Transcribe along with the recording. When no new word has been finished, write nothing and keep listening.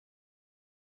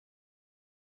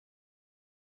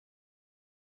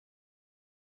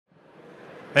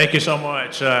Thank you so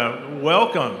much.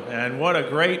 Welcome, and what a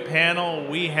great panel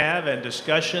we have and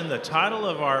discussion. The title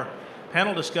of our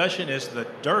panel discussion is The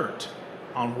Dirt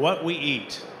on What We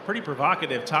Eat. Pretty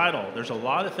provocative title. There's a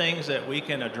lot of things that we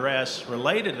can address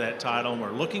related to that title, and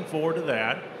we're looking forward to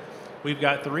that. We've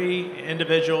got three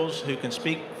individuals who can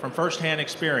speak from firsthand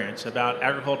experience about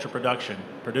agriculture production,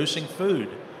 producing food,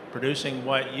 producing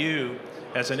what you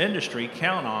as an industry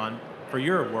count on for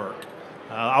your work.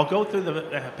 I'll go through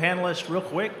the panelists real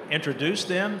quick, introduce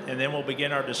them, and then we'll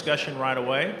begin our discussion right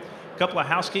away. A couple of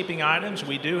housekeeping items.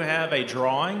 We do have a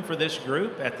drawing for this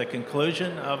group at the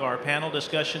conclusion of our panel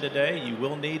discussion today. You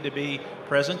will need to be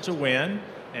present to win,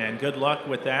 and good luck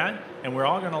with that. And we're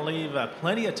all going to leave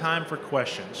plenty of time for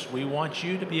questions. We want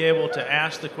you to be able to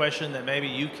ask the question that maybe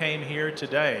you came here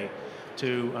today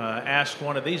to ask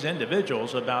one of these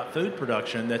individuals about food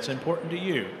production that's important to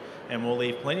you. And we'll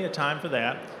leave plenty of time for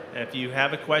that. If you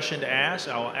have a question to ask,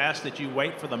 I'll ask that you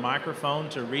wait for the microphone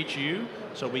to reach you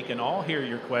so we can all hear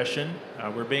your question.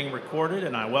 We're being recorded,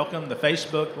 and I welcome the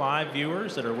Facebook Live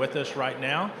viewers that are with us right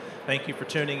now. Thank you for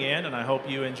tuning in, and I hope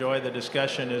you enjoy the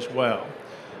discussion as well.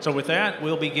 So with that,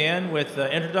 we'll begin with the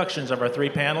introductions of our three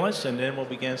panelists, and then we'll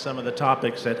begin some of the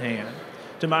topics at hand.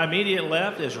 To my immediate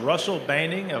left is Russell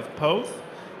Boening of Poth.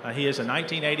 He is a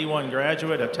 1981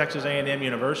 graduate of Texas A&M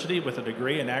University with a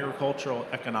degree in agricultural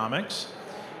economics.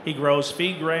 He grows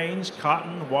feed grains,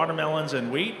 cotton, watermelons,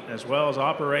 and wheat, as well as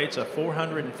operates a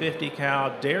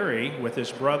 450-cow dairy with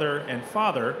his brother and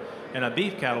father in a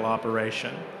beef cattle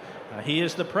operation. He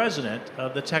is the president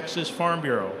of the Texas Farm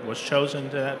Bureau, was chosen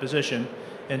to that position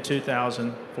in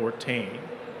 2014.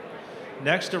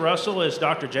 Next to Russell is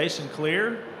Dr. Jason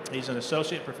Cleere. He's an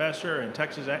associate professor and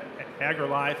Texas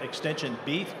AgriLife Extension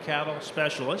beef cattle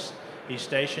specialist. He's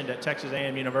stationed at Texas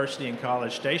A&M University in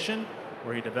College Station,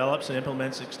 where he develops and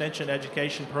implements extension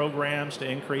education programs to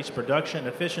increase production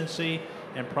efficiency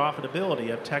and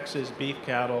profitability of Texas beef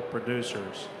cattle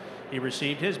producers. He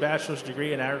received his bachelor's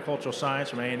degree in agricultural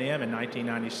science from A&M in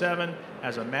 1997,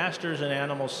 has a master's in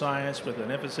animal science with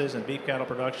an emphasis in beef cattle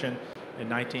production in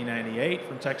 1998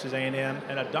 from Texas A&M,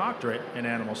 and a doctorate in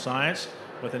animal science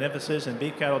with an emphasis in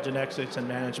beef cattle genetics and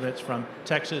management from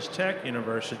Texas Tech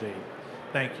University.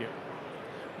 Thank you.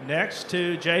 Next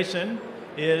to Jason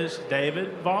is David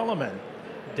Volleman.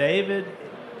 David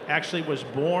actually was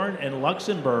born in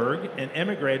Luxembourg and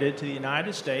immigrated to the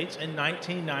United States in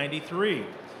 1993.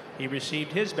 He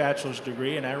received his bachelor's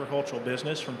degree in agricultural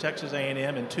business from Texas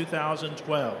A&M in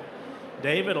 2012.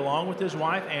 David, along with his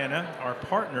wife Anna, are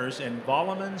partners in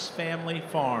Volleman's family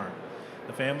farm.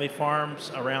 The family farms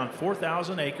around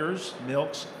 4,000 acres,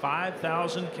 milks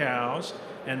 5,000 cows,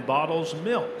 and bottles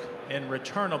milk in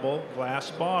returnable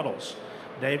glass bottles.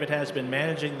 David has been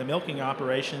managing the milking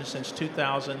operation since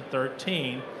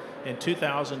 2013. In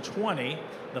 2020,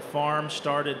 the farm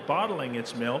started bottling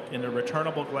its milk into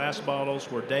returnable glass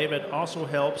bottles, where David also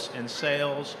helps in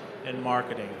sales and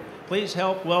marketing. Please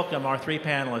help welcome our three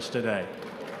panelists today.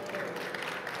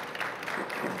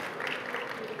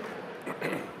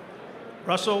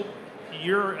 Russell,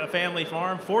 you're a family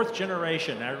farm, fourth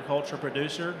generation agriculture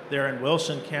producer there in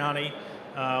Wilson County.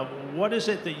 What is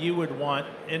it that you would want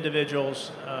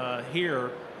individuals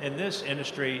here in this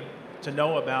industry to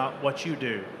know about what you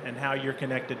do and how you're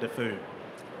connected to food?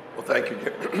 Well, thank you,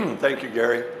 thank you,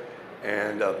 Gary,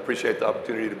 and appreciate the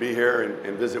opportunity to be here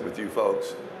and visit with you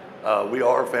folks. We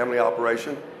are a family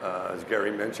operation, as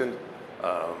Gary mentioned.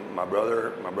 My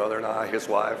brother and I, his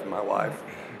wife, and my wife,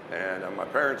 and my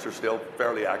parents are still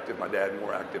fairly active. My dad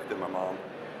more active than my mom,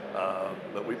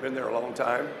 but we've been there a long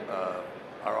time.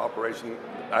 Our operation,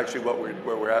 actually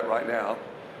where we're at right now,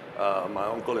 my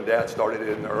uncle and dad started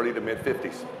in the early to mid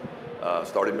 50s.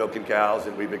 Started milking cows,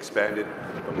 and we've expanded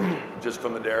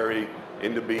from the dairy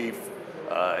into beef,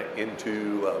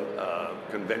 into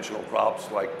conventional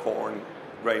crops like corn,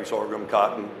 grain, sorghum,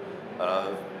 cotton.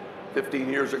 15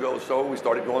 years ago or so, we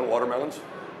started growing watermelons,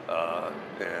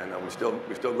 and we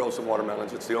still grow some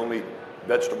watermelons. It's the only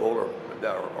vegetable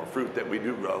or fruit that we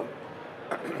do grow.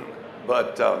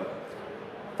 But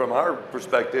from our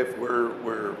perspective,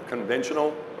 we're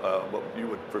conventional, what you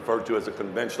would refer to as a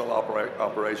conventional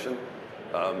operation,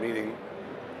 meaning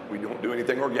we don't do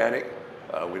anything organic,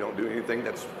 we don't do anything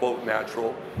that's quote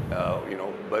natural,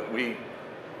 but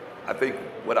I think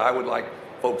what I would like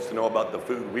folks to know about the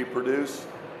food we produce,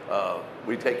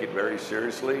 we take it very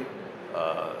seriously.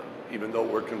 Even though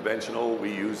we're conventional,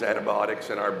 we use antibiotics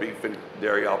in our beef and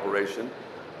dairy operation.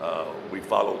 We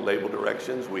follow label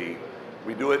directions. We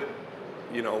do it,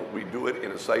 we do it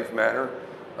in a safe manner.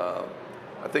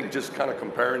 I think just kind of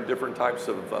comparing different types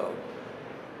of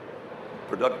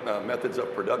methods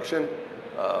of production.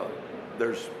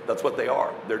 that's what they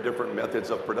are. They're different methods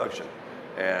of production.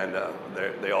 And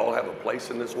they all have a place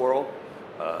in this world.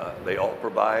 They all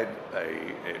provide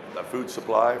a food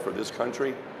supply for this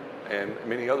country and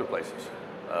many other places.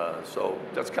 So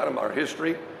that's kind of our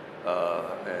history,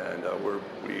 and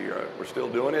we're still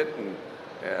doing it,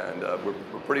 and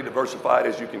we're pretty diversified,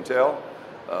 as you can tell.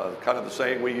 Kind of the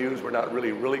saying we use, we're not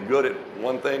really good at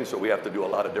one thing, so we have to do a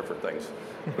lot of different things.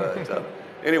 But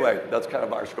anyway, that's kind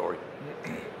of our story.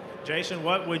 Jason,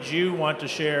 what would you want to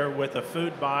share with a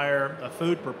food buyer, a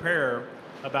food preparer,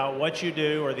 about what you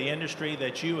do or the industry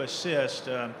that you assist?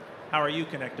 How are you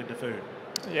connected to food?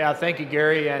 Yeah, thank you,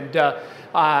 Gary. And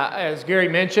as Gary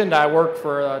mentioned, I work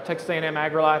for Texas A&M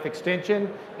AgriLife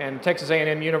Extension and Texas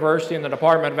A&M University in the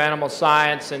Department of Animal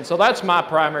Science. And so that's my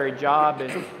primary job.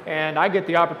 And I get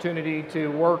the opportunity to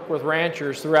work with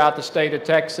ranchers throughout the state of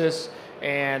Texas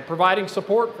and providing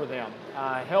support for them,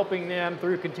 helping them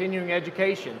through continuing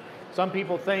education. Some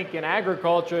people think in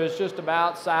agriculture it's just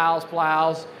about sows,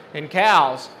 plows, and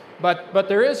cows. But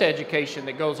there is education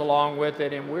that goes along with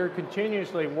it, and we're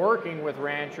continuously working with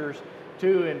ranchers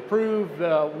to improve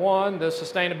the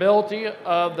sustainability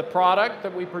of the product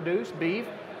that we produce, beef,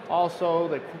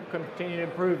 also continue to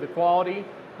improve the quality,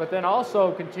 but then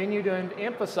also continue to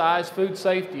emphasize food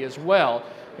safety as well.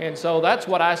 And so that's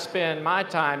what I spend my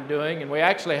time doing, and we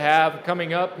actually have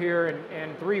coming up here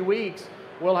in 3 weeks,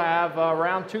 we'll have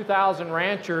around 2,000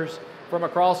 ranchers from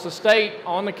across the state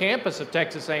on the campus of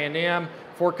Texas A&M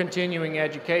for continuing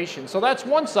education. So that's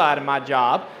one side of my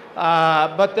job.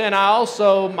 But then I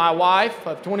also, my wife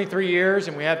of 23 years,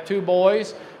 and we have 2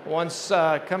 boys. One's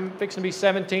fixing to be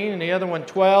 17 and the other one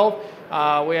 12.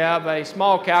 We have a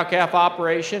small cow-calf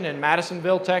operation in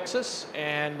Madisonville, Texas,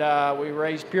 and we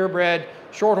raise purebred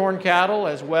shorthorn cattle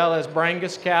as well as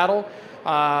Brangus cattle.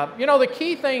 You know, the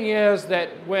key thing is that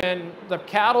when the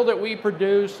cattle that we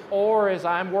produce, or as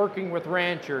I'm working with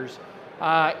ranchers,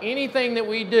 anything that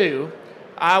we do,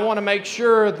 I want to make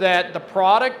sure that the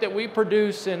product that we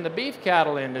produce in the beef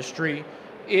cattle industry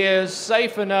is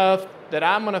safe enough that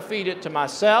I'm going to feed it to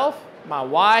myself, my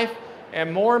wife,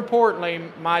 and more importantly,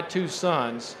 my 2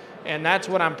 sons. And that's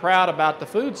what I'm proud about the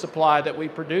food supply that we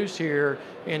produce here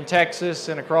in Texas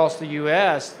and across the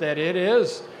U.S., that it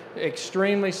is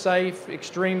extremely safe,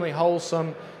 extremely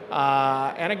wholesome.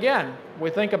 And again,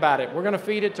 we think about it, we're going to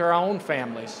feed it to our own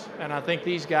families. And I think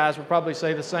these guys would probably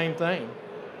say the same thing.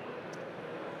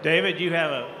 David, you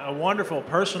have a wonderful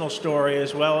personal story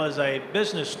as well as a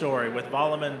business story with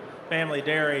Volleman Family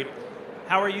Dairy.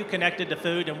 How are you connected to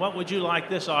food, and what would you like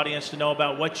this audience to know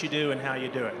about what you do and how you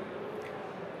do it?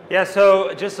 Yeah,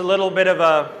 so just a little bit of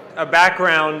a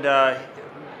background.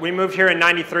 We moved here in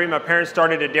 '93. My parents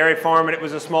started a dairy farm, and it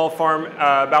was a small farm,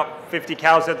 about 50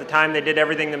 cows at the time. They did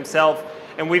everything themselves,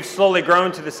 and we've slowly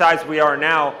grown to the size we are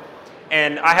now.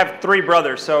 And I have 3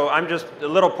 brothers, so I'm just a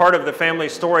little part of the family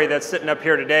story that's sitting up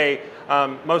here today.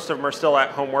 Most of them are still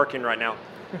at home working right now.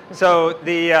 So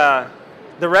the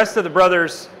rest of the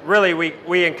brothers, really,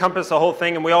 we encompass the whole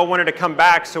thing, and we all wanted to come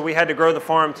back, so we had to grow the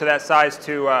farm to that size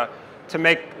to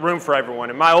make room for everyone.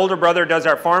 And my older brother does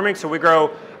our farming, so we grow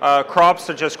crops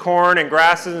such as corn and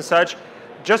grasses and such.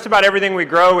 Just about everything we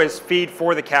grow is feed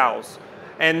for the cows.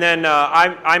 And then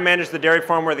I manage the dairy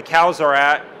farm where the cows are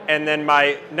at. And then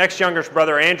my next youngest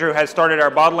brother, Andrew, has started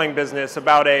our bottling business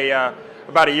about a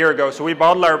year ago. So we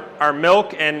bottle our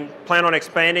milk and plan on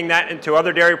expanding that into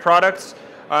other dairy products.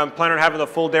 Plan on having the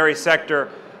full dairy sector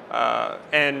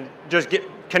and just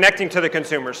connecting to the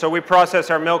consumer. So we process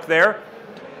our milk there.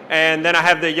 And then I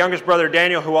have the youngest brother,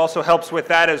 Daniel, who also helps with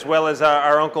that, as well as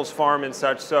our uncle's farm and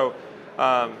such. So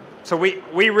so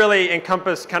we really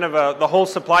encompass kind of the whole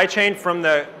supply chain, from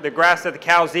the grass that the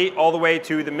cows eat all the way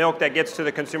to the milk that gets to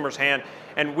the consumer's hand.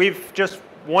 And we've just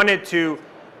wanted to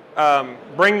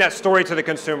bring that story to the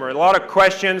consumer. A lot of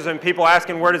questions and people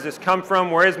asking, where does this come from?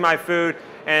 Where is my food?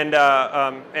 And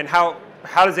how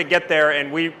does it get there?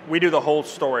 And we do the whole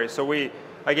story. So we,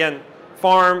 again,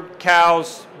 farm,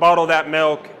 cows, bottle that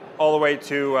milk all the way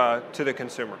to the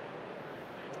consumer.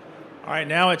 All right,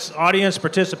 now it's audience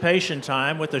participation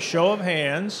time with a show of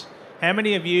hands. How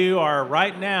many of you are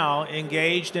right now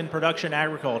engaged in production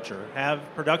agriculture, have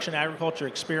production agriculture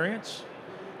experience?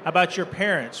 How about your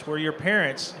parents? Were your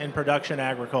parents in production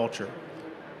agriculture?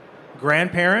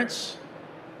 Grandparents?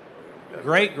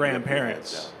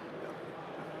 Great-grandparents?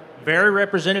 Very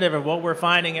representative of what we're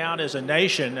finding out as a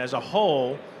nation as a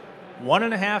whole.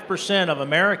 1.5% of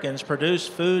Americans produce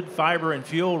food, fiber, and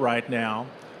fuel right now.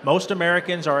 Most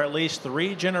Americans are at least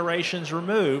 3 generations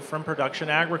removed from production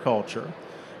agriculture.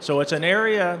 So it's an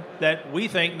area that we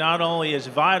think not only is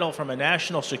vital from a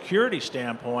national security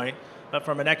standpoint, but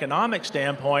from an economic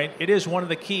standpoint, it is one of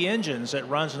the key engines that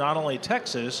runs not only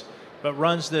Texas, but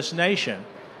runs this nation.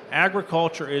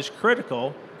 Agriculture is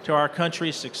critical to our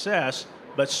country's success,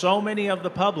 but so many of the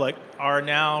public are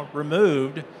now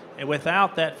removed and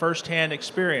without that firsthand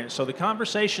experience. So the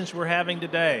conversations we're having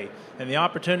today and the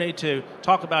opportunity to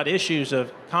talk about issues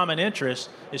of common interest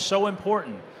is so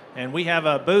important. And we have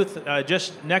a booth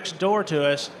just next door to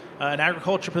us, an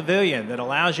agriculture pavilion that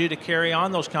allows you to carry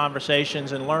on those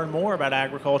conversations and learn more about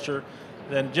agriculture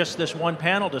than just this one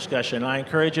panel discussion. I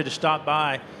encourage you to stop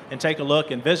by and take a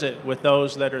look and visit with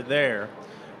those that are there.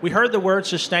 We heard the word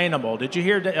sustainable. Did you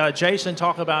hear Jason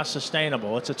talk about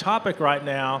sustainable? It's a topic right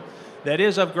now that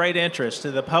is of great interest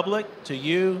to the public, to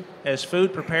you as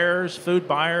food preparers, food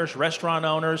buyers, restaurant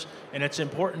owners, and it's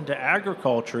important to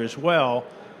agriculture as well.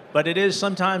 But it is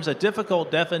sometimes a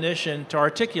difficult definition to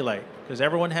articulate because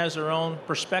everyone has their own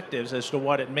perspectives as to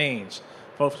what it means.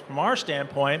 But from our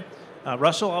standpoint,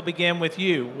 Russell, I'll begin with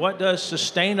you. What does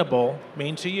sustainable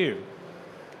mean to you?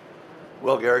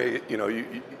 Well, Gary,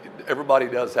 everybody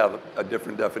does have a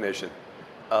different definition.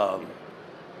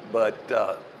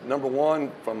 But number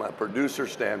one, from a producer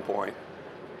standpoint,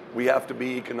 we have to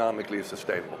be economically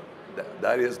sustainable.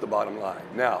 That is the bottom line.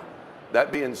 Now,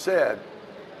 that being said,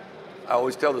 I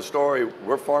always tell the story,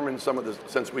 we're farming some of the,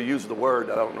 since we use the word,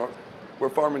 I don't know, we're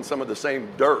farming some of the same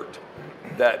dirt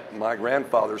that my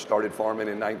grandfather started farming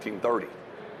in 1930.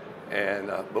 And,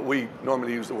 but we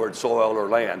normally use the word soil or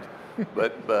land.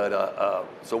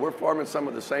 So we're farming some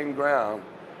of the same ground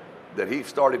that he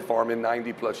started farming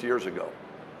 90 plus years ago.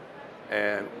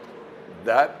 And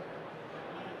that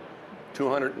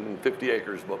 250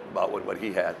 acres, about what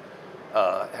he had,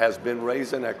 has been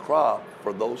raising a crop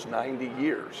for those 90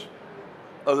 years.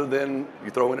 Other than you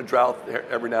throw in a drought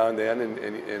every now and then and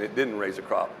it didn't raise a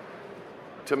crop.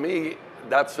 To me,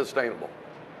 that's sustainable.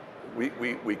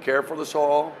 We care for the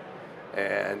soil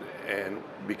and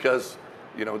because,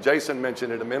 Jason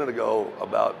mentioned it a minute ago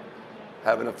about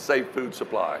having a safe food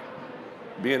supply,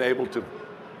 being able to,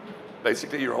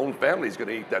 basically your own family's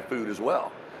gonna eat that food as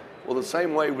well. Well, the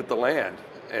same way with the land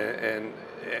and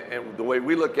the way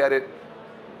we look at it,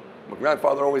 my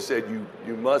grandfather always said,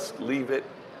 you must leave it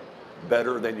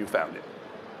better than you found it.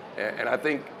 And I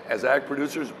think as ag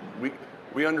producers,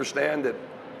 we understand that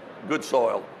good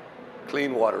soil,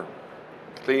 clean water,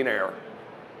 clean air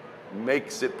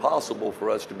makes it possible for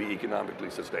us to be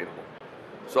economically sustainable.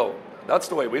 So that's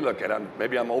the way we look at it.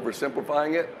 Maybe I'm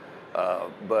oversimplifying it,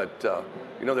 but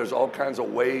there's all kinds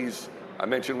of ways. I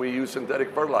mentioned we use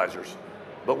synthetic fertilizers,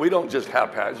 but we don't just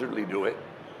haphazardly do it.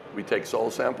 We take soil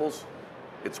samples.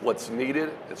 It's what's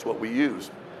needed. It's what we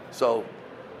use. So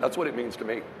that's what it means to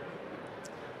me.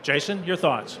 Jason, your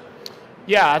thoughts?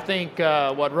 Yeah, I think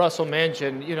what Russell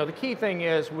mentioned, the key thing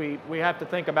is we have to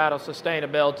think about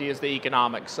sustainability as the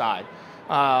economic side.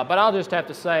 But I'll just have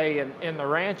to say in the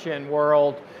ranching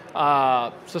world,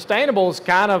 sustainable is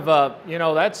kind of,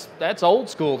 that's old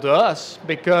school to us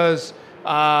because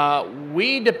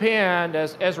we depend,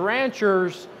 as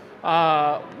ranchers,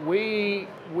 we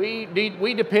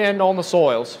depend on the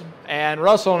soils. And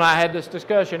Russell and I had this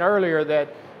discussion earlier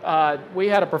that we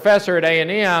had a professor at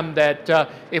A&M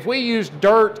that if we used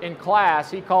dirt in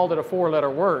class, he called it a 4-letter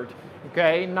word,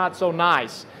 okay? Not so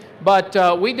nice.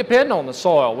 But we depend on the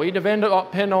soil. We depend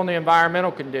on the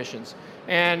environmental conditions.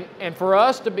 And for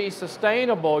us to be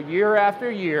sustainable year after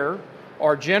year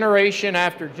or generation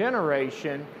after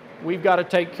generation, we've got to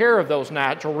take care of those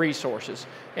natural resources.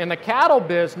 In the cattle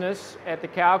business, at the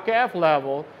cow-calf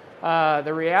level,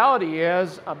 the reality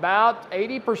is about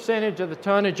 80% of the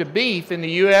tonnage of beef in the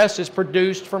U.S. is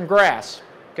produced from grass,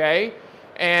 okay?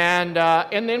 And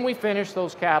then we finish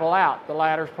those cattle out, the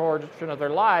latter portion of their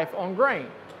life, on grain.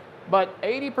 But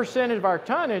 80% of our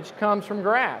tonnage comes from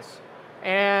grass.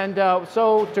 And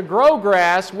so to grow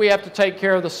grass, we have to take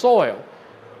care of the soil.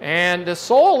 And the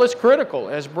soil is critical,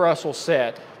 as Russell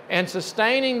said. And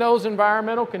sustaining those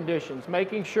environmental conditions,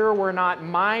 making sure we're not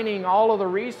mining all of the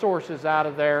resources out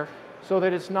of there so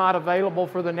that it's not available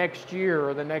for the next year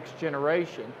or the next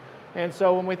generation. And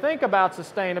so when we think about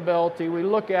sustainability, we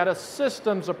look at a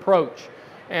systems approach.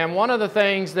 And one of the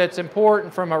things that's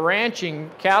important from a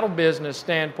ranching cattle business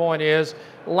standpoint is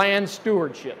land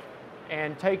stewardship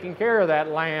and taking care of that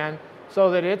land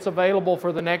so that it's available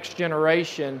for the next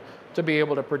generation to be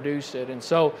able to produce it. And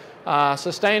so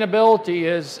sustainability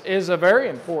is a very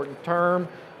important term,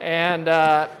 and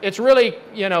it's really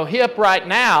hip right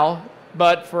now,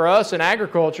 but for us in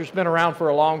agriculture, it's been around for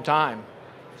a long time.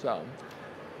 So,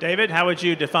 David, how would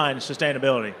you define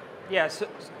sustainability? Yeah, so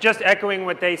just echoing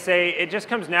what they say, it just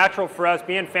comes natural for us,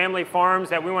 being family farms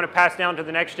that we want to pass down to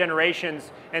the next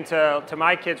generations and to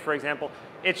my kids, for example.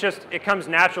 It comes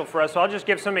natural for us. So I'll just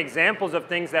give some examples of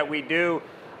things that we do.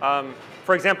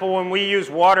 For example, when we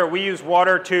use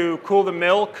water to cool the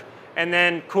milk and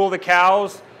then cool the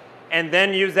cows, and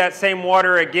then use that same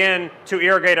water again to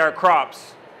irrigate our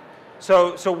crops.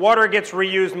 So water gets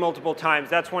reused multiple times.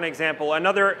 That's one example.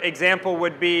 Another example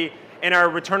would be in our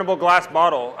returnable glass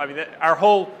bottle. I mean, our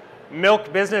whole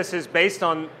milk business is based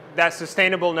on that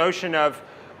sustainable notion of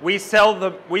we sell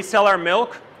our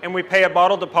milk and we pay a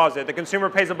bottle deposit. The consumer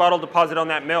pays a bottle deposit on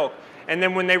that milk. And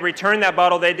then when they return that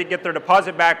bottle, they get their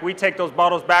deposit back. We take those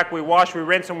bottles back, we wash, we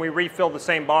rinse, and we refill the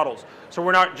same bottles. So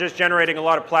we're not just generating a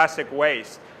lot of plastic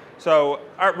waste. So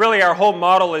really our whole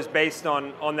model is based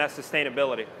on that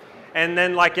sustainability. And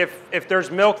then like if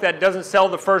there's milk that doesn't sell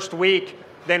the first week,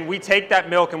 then we take that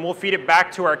milk and we'll feed it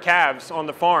back to our calves on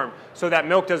the farm so that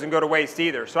milk doesn't go to waste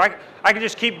either. So I can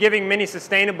just keep giving many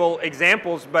sustainable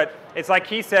examples, but it's like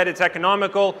he said, it's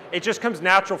economical. It just comes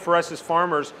natural for us as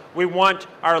farmers. We want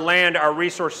our land, our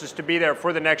resources to be there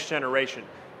for the next generation.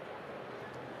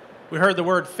 We heard the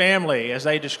word family as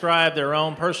they describe their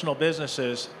own personal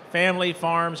businesses, family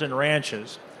farms and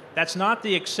ranches. That's not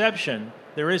the exception.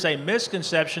 There is a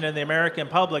misconception in the American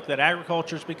public that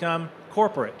agriculture has become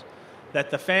corporate, that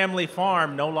the family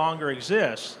farm no longer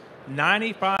exists.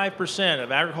 95% of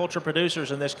agriculture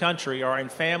producers in this country are in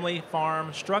family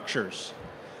farm structures.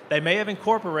 They may have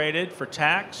incorporated for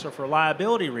tax or for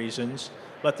liability reasons,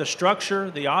 but the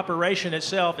structure, the operation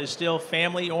itself is still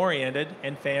family-oriented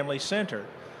and family-centered.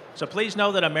 So please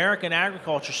know that American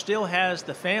agriculture still has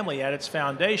the family at its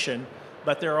foundation,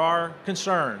 but there are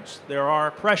concerns, there are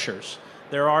pressures.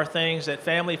 There are things that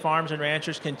family farms and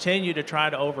ranchers continue to try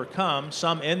to overcome,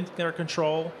 some in their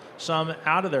control, some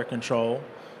out of their control.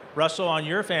 Russell, on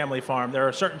your family farm, there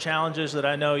are certain challenges that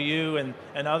I know you and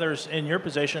others in your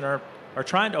position are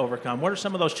trying to overcome. What are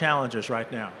some of those challenges right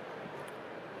now?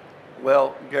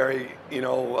 Well, Gary,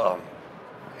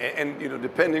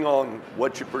 depending on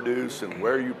what you produce and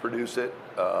where you produce it,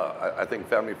 I think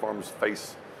family farms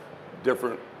face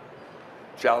different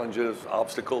challenges,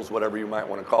 obstacles, whatever you might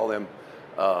want to call them.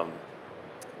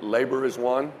 Labor is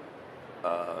one,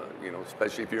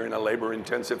 especially if you're in a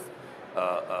labor-intensive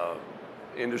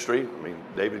industry. I mean,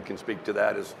 David can speak to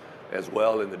that as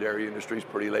well. In the dairy industry is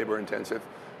pretty labor-intensive.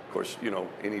 Of course,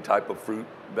 any type of fruit,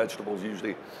 vegetables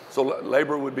usually. So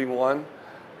labor would be one.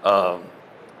 The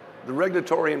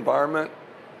regulatory environment,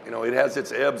 it has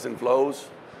its ebbs and flows.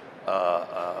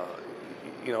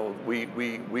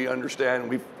 We understand.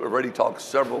 We've already talked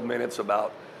several minutes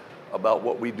about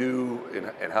what we do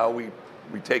and how we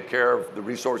take care of the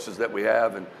resources that we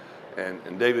have,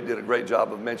 and David did a great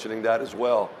job of mentioning that as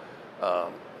well.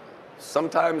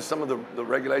 Sometimes some of the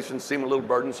regulations seem a little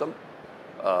burdensome,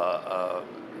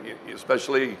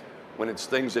 especially when it's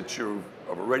things that you're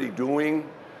already doing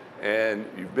and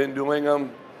you've been doing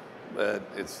them.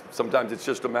 Sometimes it's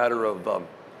just a matter of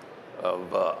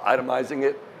itemizing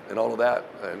it and all of that,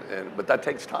 but that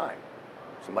takes time.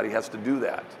 Somebody has to do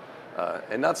that.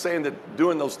 And not saying that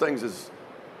doing those things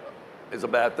is a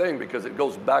bad thing, because it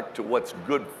goes back to what's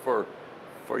good for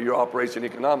your operation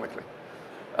economically.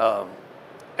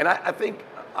 And I think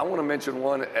I want to mention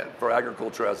one for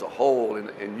agriculture as a whole,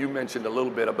 and you mentioned a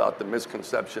little bit about the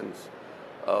misconceptions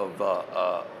of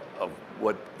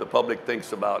what the public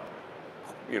thinks about,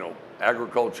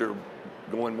 agriculture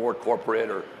going more corporate,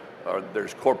 or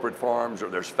there's corporate farms or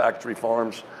there's factory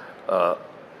farms.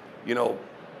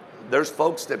 There's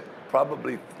folks that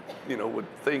probably, would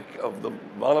think of the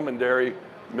Volleman dairy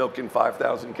milking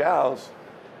 5,000 cows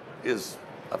is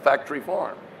a factory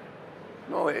farm.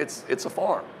 No, it's a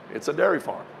farm. It's a dairy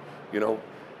farm.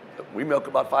 We milk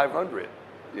about 500.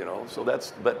 So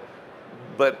that's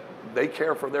but they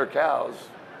care for their cows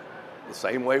the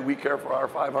same way we care for our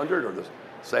 500, or the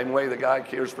same way the guy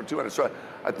cares for 200. So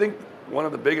I think one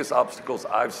of the biggest obstacles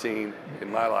I've seen in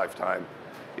my lifetime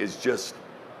is just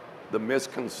the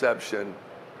misconception.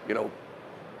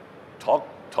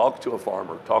 Talk to a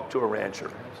farmer, talk to a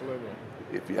rancher. Absolutely.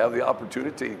 If you have the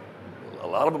opportunity, a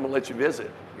lot of them will let you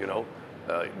visit.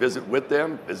 Visit with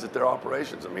them, visit their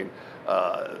operations. I mean,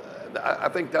 I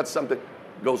think that's something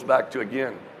goes back to,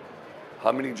 again,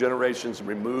 how many generations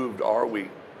removed are we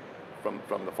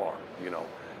from the farm?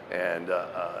 And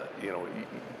I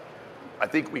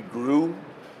think we grew.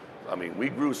 I mean, we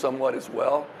grew somewhat as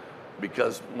well,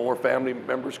 because more family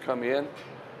members come in,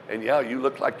 and yeah, you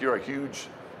look like you're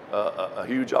a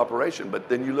huge operation, but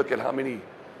then you look at how many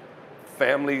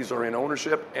families are in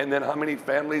ownership, and then how many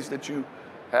families that you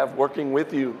have working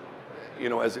with you,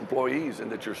 as employees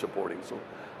and that you're supporting. So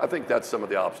I think that's some of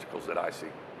the obstacles that I see.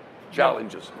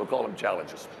 Challenges, we'll call them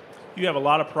challenges. You have a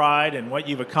lot of pride in what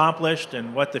you've accomplished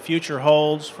and what the future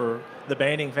holds for the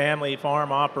Boening family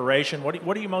farm operation.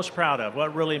 What are you most proud of?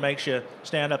 What really makes you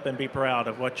stand up and be proud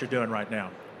of what you're doing right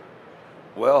now?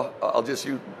 Well, I'll just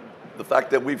use the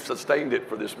fact that we've sustained it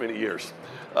for this many years.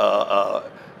 I've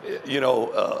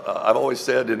always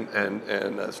said,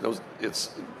 and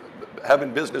it's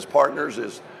having business partners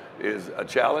is a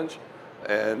challenge,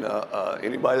 and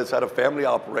anybody that's had a family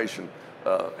operation,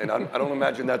 and I don't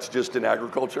imagine that's just in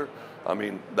agriculture. I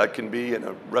mean, that can be in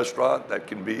a restaurant, that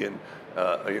can be in,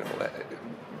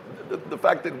 the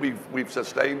fact that we've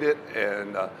sustained it,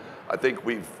 and I think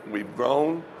we've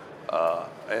grown,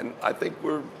 and I think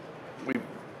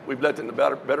we've left it in a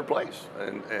better place,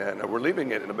 and we're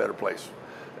leaving it in a better place,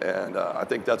 and I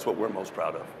think that's what we're most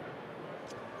proud of.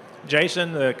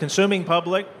 Jason, the consuming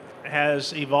public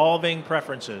has evolving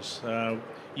preferences.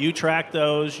 You track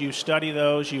those, you study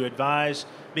those, you advise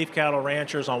beef cattle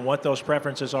ranchers on what those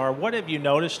preferences are. What have you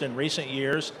noticed in recent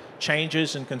years,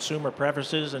 changes in consumer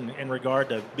preferences in regard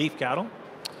to beef cattle?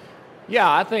 Yeah,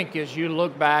 I think as you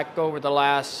look back over the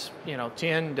last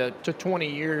 10 to 20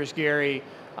 years, Gary,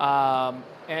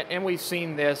 and we've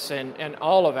seen this in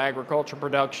all of agriculture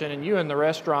production, and you in the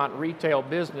restaurant retail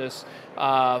business,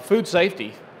 food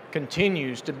safety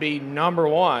continues to be number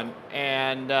one.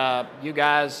 And you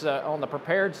guys on the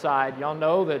prepared side, y'all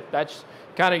know that that's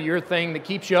kind of your thing that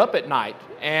keeps you up at night.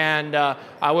 And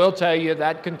I will tell you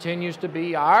that continues to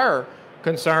be our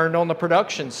concern on the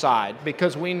production side,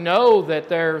 because we know that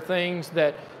there are things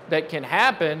that can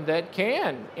happen that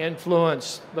can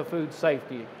influence the food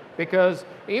safety. Because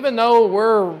even though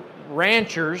we're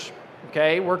ranchers,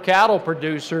 okay, we're cattle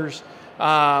producers,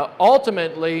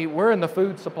 ultimately we're in the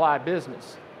food supply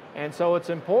business. And so it's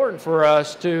important for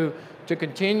us to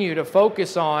continue to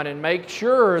focus on and make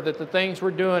sure that the things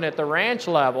we're doing at the ranch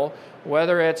level,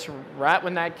 whether it's right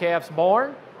when that calf's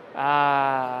born,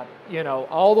 all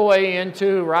the way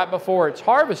into right before it's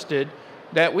harvested,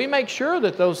 that we make sure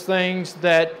that those things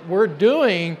that we're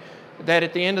doing, that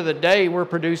at the end of the day, we're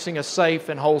producing a safe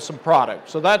and wholesome product.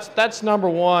 So that's number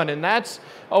one, and that's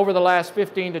over the last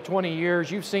 15 to 20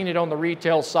 years. You've seen it on the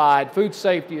retail side. Food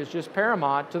safety is just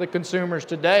paramount to the consumers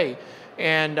today.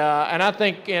 And I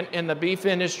think in the beef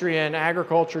industry and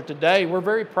agriculture today, we're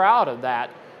very proud of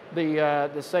that,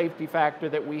 the safety factor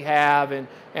that we have, and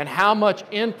how much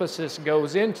emphasis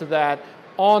goes into that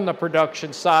on the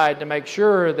production side to make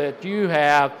sure that you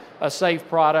have a safe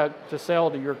product to sell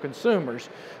to your consumers.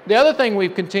 The other thing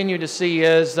we've continued to see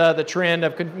is the trend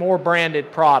of more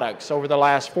branded products over the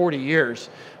last 40 years.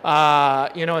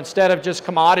 Instead of just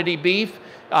commodity beef,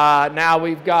 now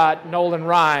we've got Nolan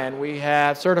Ryan, we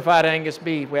have Certified Angus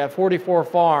Beef, we have 44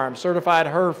 Farms, Certified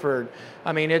Hereford.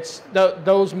 I mean, it's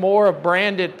those more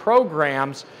branded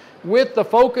programs with the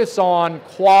focus on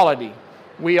quality.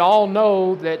 We all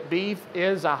know that beef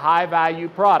is a high value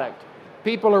product.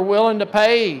 People are willing to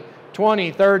pay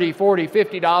 $20, $30, $40,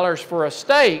 $50 for a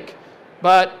steak,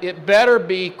 but it better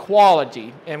be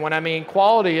quality. And when I mean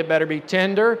quality, it better be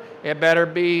tender, it better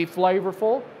be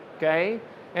flavorful, okay?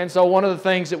 And so one of the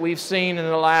things that we've seen in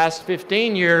the last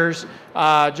 15 years,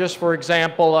 just for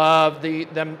example of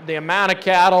the amount of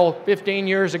cattle 15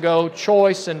 years ago,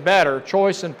 choice and better,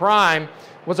 choice and prime,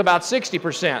 was about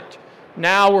 60%.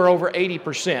 Now we're over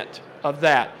 80% of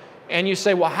that. And you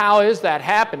say, well, how is that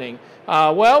happening?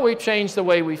 Well, we've changed the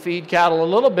way we feed cattle a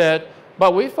little bit,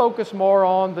 but we focus more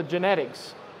on the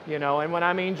genetics, and when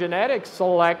I mean genetics,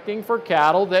 selecting for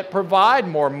cattle that provide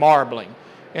more marbling.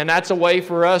 And that's a way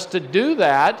for us to do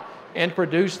that and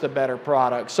produce the better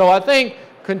product. So I think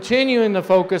continuing the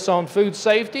focus on food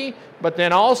safety, but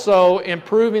then also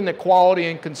improving the quality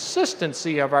and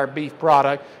consistency of our beef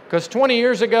product, because 20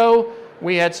 years ago,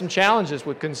 we had some challenges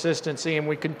with consistency, and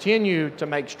we continue to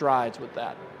make strides with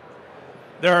that.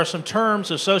 There are some terms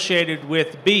associated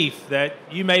with beef that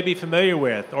you may be familiar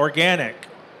with: organic,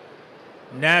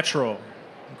 natural,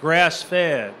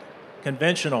 grass-fed,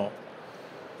 conventional.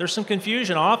 There's some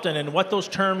confusion often in what those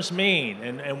terms mean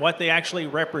and what they actually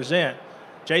represent.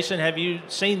 Jason, have you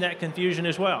seen that confusion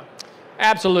as well?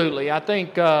 Absolutely. I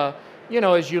think, as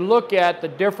you look at the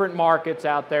different markets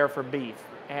out there for beef,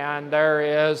 and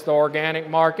there is the organic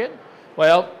market.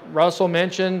 Well, Russell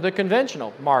mentioned the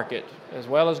conventional market, as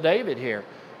well as David here.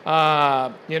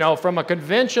 From a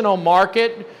conventional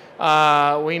market,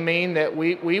 we mean that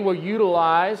we will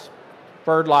utilize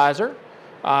fertilizer.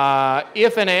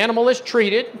 If an animal is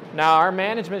treated, now our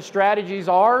management strategies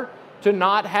are to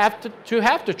not have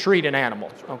to treat an animal,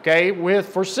 okay,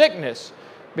 for sickness.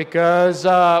 Because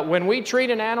when we treat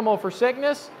an animal for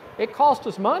sickness, it costs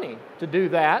us money to do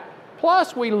that.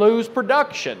 Plus, we lose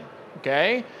production,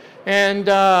 okay? And,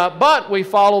 but we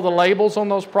follow the labels on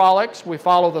those products. We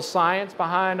follow the science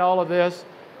behind all of this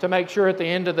to make sure at the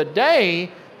end of the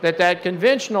day that that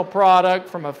conventional product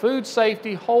from a food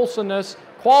safety, wholesomeness,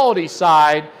 quality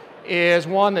side is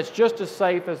one that's just as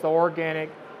safe as the organic,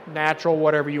 natural,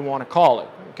 whatever you want to call it,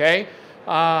 okay?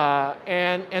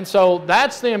 And so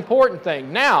that's the important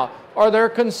thing. Now, are there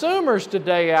consumers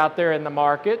today out there in the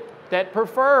market that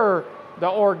prefer the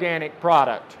organic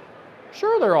product?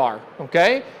 Sure there are,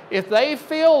 okay? If they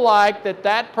feel like that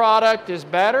that product is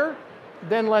better,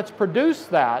 then let's produce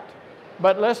that.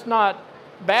 But let's not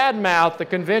badmouth the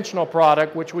conventional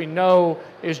product, which we know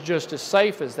is just as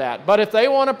safe as that. But if they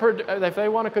want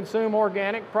to consume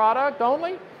organic product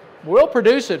only, we'll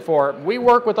produce it for them. We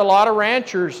work with a lot of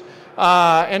ranchers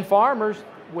and farmers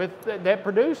that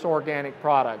produce organic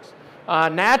products.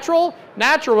 Natural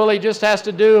really just has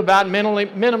to do about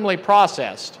minimally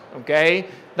processed, okay?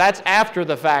 That's after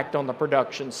the fact on the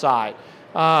production side.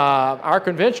 Our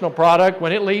conventional product,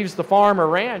 when it leaves the farm or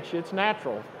ranch, it's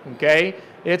natural, okay?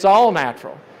 It's all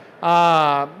natural.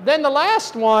 Then the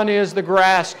last one is the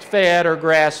grass-fed or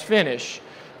grass-finish.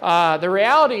 The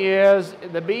reality is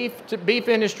the beef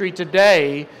industry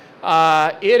today,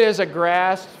 it is a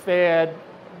grass-fed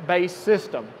based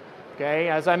system, okay?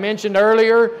 As I mentioned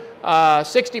earlier,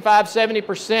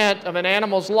 65–70% of an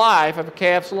animal's life, of a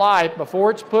calf's life, before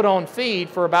it's put on feed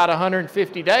for about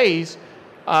 150 days,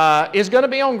 is going to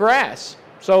be on grass.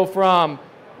 So from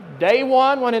day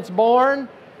one when it's born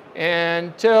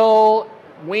until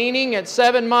weaning at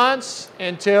 7 months,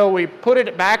 until we put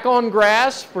it back on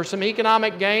grass for some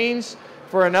economic gains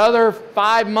for another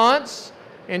 5 months,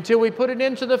 until we put it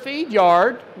into the feed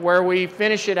yard where we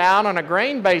finish it out on a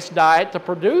grain-based diet to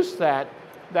produce that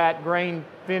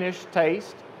grain-finished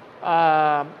taste.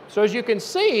 So as you can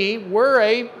see, we're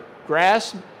a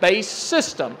grass-based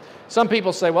system. Some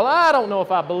people say, well, I don't know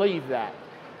if I believe that.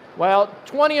 Well,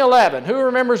 2011, who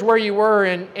remembers where you were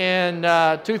in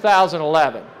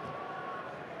 2011?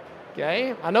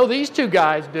 Okay, I know these two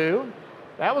guys do.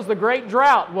 That was the great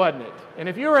drought, wasn't it? And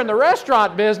if you were in the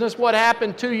restaurant business, what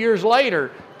happened 2 years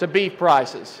later to beef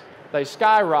prices? They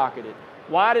skyrocketed.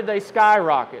 Why did they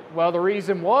skyrocket? Well, the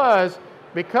reason was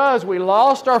because we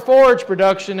lost our forage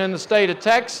production in the state of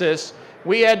Texas.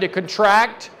 We had to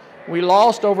contract. We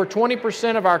lost over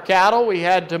 20% of our cattle. We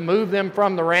had to move them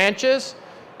from the ranches.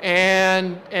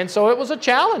 And so it was a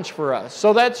challenge for us.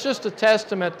 So that's just a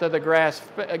testament to the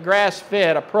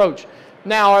grass-fed approach.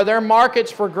 Now, are there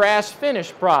markets for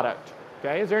grass-finished product?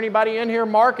 Okay, is there anybody in here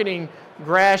marketing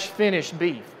grass-finished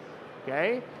beef?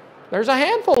 Okay, there's a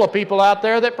handful of people out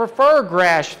there that prefer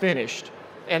grass-finished.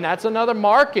 And that's another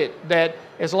market that,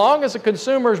 as long as the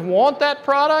consumers want that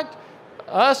product,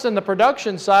 us in the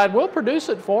production side, we'll produce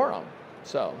it for them.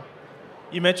 So,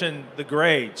 you mentioned the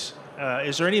grades.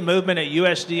 Is there any movement at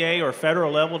USDA or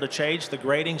federal level to change the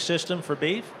grading system for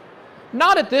beef?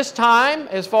 Not at this time.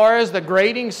 As far as the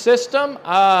grading system,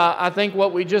 I think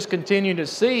what we just continue to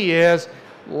see is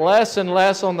less and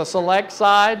less on the select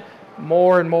side,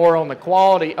 more and more on the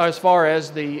quality as far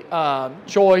as the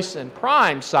choice and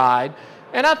prime side.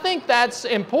 And I think that's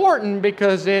important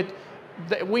because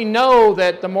we know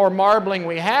that the more marbling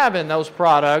we have in those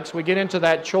products, we get into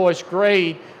that choice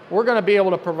grade, we're going to be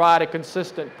able to provide a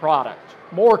consistent product,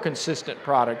 more consistent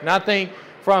product. And I think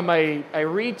from a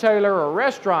retailer or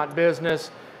restaurant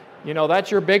business, you know, that's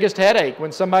your biggest headache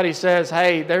when somebody says,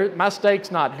 hey, my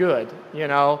steak's not good, you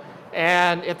know.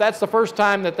 And if that's the first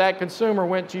time that consumer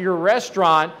went to your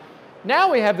restaurant,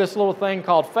 now we have this little thing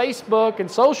called Facebook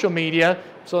and social media,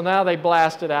 so now they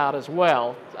blast it out as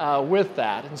well with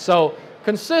that. And so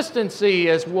consistency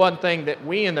is one thing that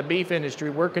we in the beef industry,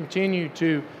 we're continue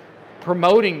to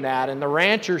promoting that. And the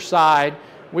rancher side,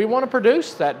 we want to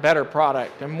produce that better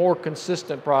product and more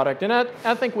consistent product, and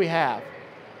I think we have.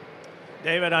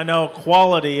 David, I know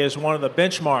quality is one of the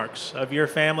benchmarks of your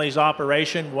family's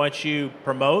operation, what you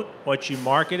promote, what you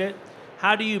market it.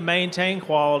 How do you maintain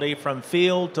quality from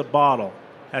field to bottle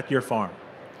at your farm?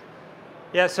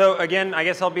 Yeah, so again, I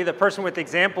guess I'll be the person with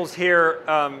examples here.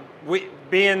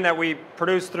 Being that we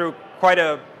produce through quite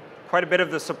a bit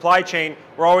of the supply chain,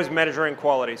 we're always measuring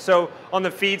quality. So on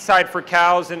the feed side for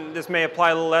cows, and this may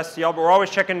apply a little less to y'all, but we're always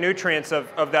checking nutrients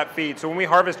of that feed. So when we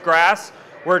harvest grass,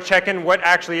 we're checking what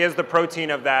actually is the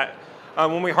protein of that.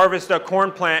 When we harvest a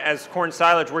corn plant as corn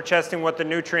silage, we're testing what the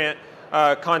nutrient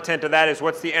content of that is,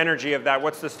 what's the energy of that,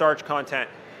 what's the starch content.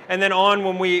 And then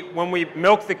when we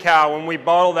milk the cow, when we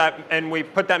bottle that and we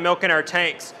put that milk in our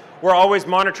tanks, we're always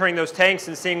monitoring those tanks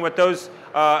and seeing what those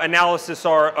analysis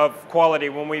are of quality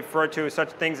when we refer to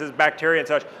such things as bacteria and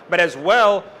such. But as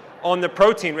well, on the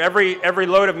protein, every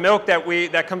load of milk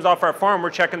that comes off our farm,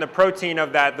 we're checking the protein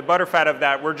of that, the butterfat of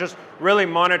that. We're just really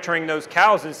monitoring those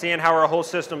cows and seeing how our whole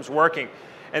system's working.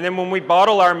 And then when we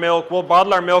bottle our milk, we'll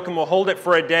bottle our milk and we'll hold it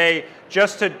for a day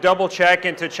just to double check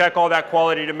and to check all that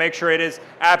quality to make sure it is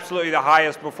absolutely the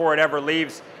highest before it ever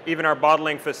leaves even our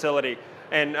bottling facility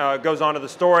and goes on to the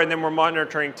store. And then we're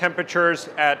monitoring temperatures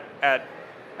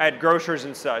at grocers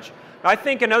and such. I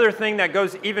think another thing that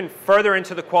goes even further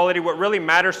into the quality, what really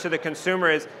matters to the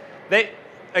consumer is they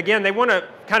want to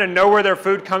kind of know where their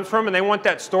food comes from, and they want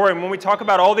that story. And when we talk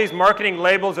about all these marketing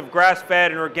labels of grass-fed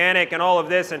and organic and all of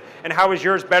this, and how is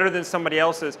yours better than somebody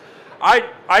else's,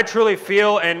 I truly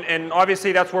feel, and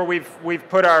obviously that's where we've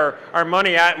put our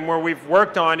money at and where we've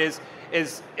worked on is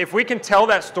if we can tell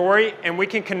that story and we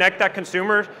can connect that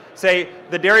consumer, say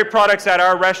the dairy products at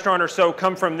our restaurant or so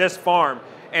come from this farm,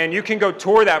 and you can go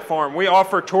tour that farm. We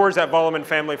offer tours at Volleman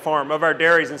Family Farm of our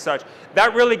dairies and such.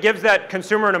 That really gives that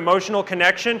consumer an emotional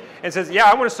connection and says, yeah,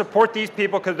 I want to support these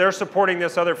people because they're supporting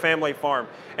this other family farm.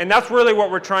 And that's really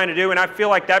what we're trying to do, and I feel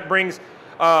like that brings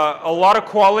a lot of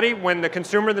quality when the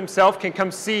consumer themselves can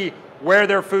come see where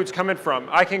their food's coming from.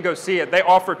 I can go see it. They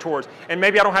offer tours. And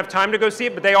maybe I don't have time to go see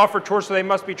it, but they offer tours, so they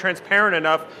must be transparent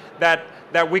enough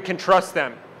that we can trust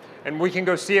them. And we can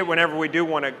go see it whenever we do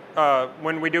want to,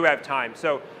 when we do have time.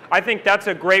 So I think that's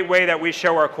a great way that we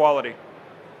show our quality.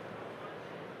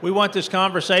 We want this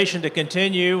conversation to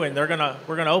continue, and we're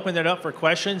gonna open it up for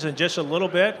questions in just a little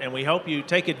bit, and we hope you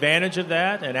take advantage of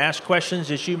that and ask questions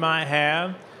that you might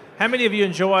have. How many of you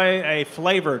enjoy a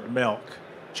flavored milk?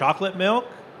 Chocolate milk?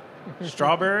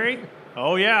 Strawberry?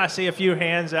 Oh yeah, I see a few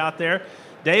hands out there.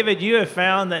 David, you have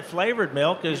found that flavored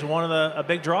milk is one of the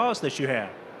big draws that you have.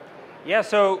 Yeah,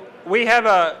 so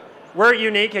we're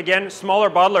unique, again, smaller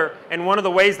bottler, and one of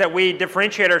the ways that we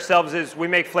differentiate ourselves is we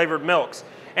make flavored milks.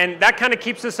 And that kind of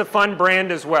keeps us a fun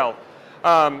brand as well.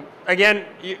 Again,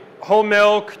 whole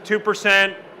milk,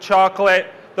 2%, chocolate,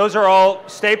 those are all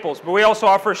staples. But we also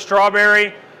offer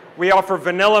strawberry, we offer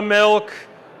vanilla milk,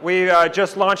 we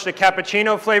just launched a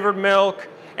cappuccino flavored milk,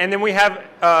 and then we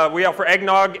offer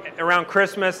eggnog around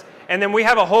Christmas, and then we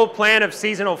have a whole plan of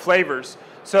seasonal flavors.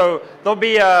 So there'll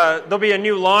be a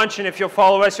new launch, and if you'll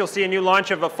follow us, you'll see a new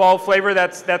launch of a fall flavor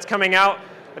that's coming out.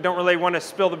 I don't really want to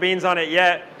spill the beans on it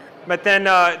yet, but then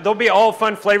there'll be all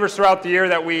fun flavors throughout the year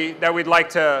that we'd like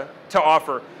to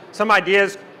offer. Some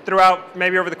ideas throughout,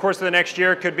 maybe over the course of the next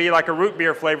year, could be like a root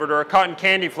beer flavored or a cotton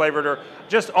candy flavored, or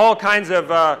just all kinds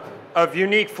of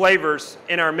unique flavors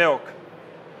in our milk.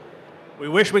 We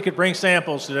wish we could bring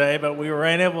samples today, but we were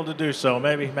unable to do so.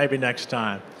 Maybe next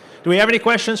time. Do we have any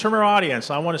questions from our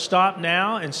audience? I want to stop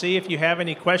now and see if you have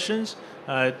any questions.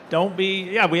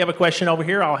 We have a question over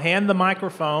here. I'll hand the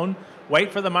microphone.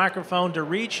 Wait for the microphone to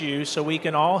reach you so we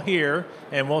can all hear,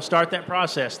 and we'll start that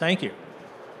process. Thank you.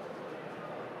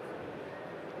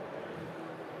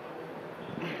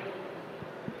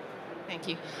 Thank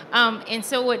you. And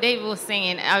so what David was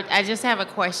saying, I just have a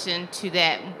question to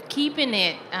that. Keeping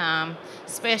it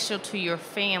special to your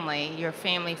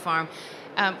family farm,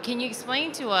 can you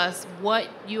explain to us what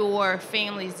your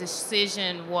family's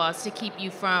decision was to keep you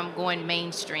from going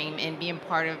mainstream and being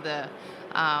part of the,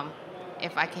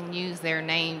 if I can use their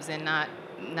names and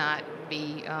not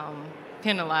be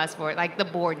penalized for it, like the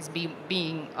Bordens,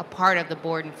 being a part of the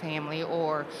Borden family,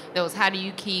 or those, how do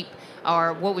you keep,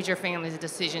 or what was your family's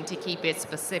decision to keep it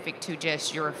specific to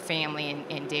just your family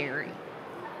and dairy?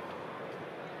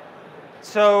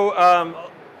 So,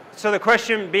 so the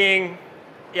question being,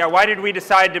 yeah, why did we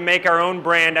decide to make our own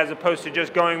brand as opposed to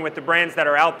just going with the brands that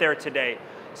are out there today?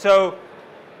 So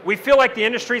we feel like the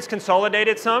industry's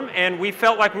consolidated some, and we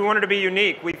felt like we wanted to be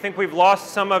unique. We think we've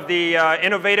lost some of the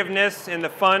innovativeness and the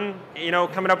fun,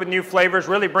 coming up with new flavors,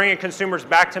 really bringing consumers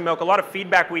back to milk. A lot of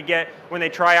feedback we get when they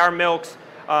try our milks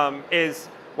is,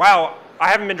 wow, I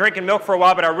haven't been drinking milk for a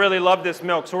while, but I really love this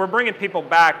milk. So we're bringing people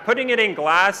back. Putting it in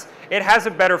glass, it has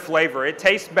a better flavor. It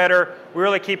tastes better. We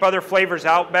really keep other flavors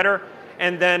out better.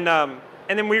 And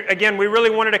then we really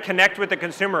wanted to connect with the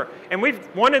consumer. And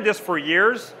we've wanted this for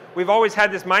years. We've always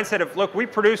had this mindset of, look, we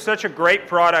produce such a great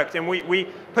product, and we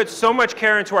put so much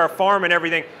care into our farm and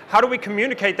everything. How do we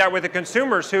communicate that with the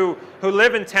consumers who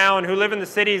live in town, who live in the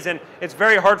cities, and it's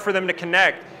very hard for them to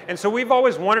connect? And so we've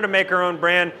always wanted to make our own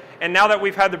brand. And now that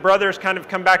we've had the brothers kind of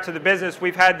come back to the business,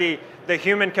 we've had the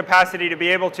human capacity to be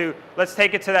able to, let's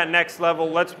take it to that next level.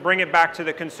 Let's bring it back to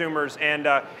the consumers and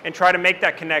try to make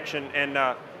that connection. And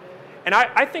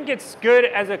I think it's good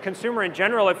as a consumer in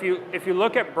general if you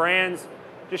look at brands,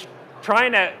 just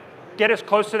trying to get as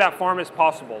close to that farm as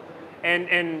possible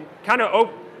and kind of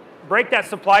break that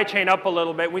supply chain up a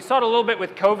little bit. We saw it a little bit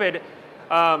with COVID,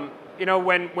 you know,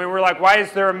 when we're like, why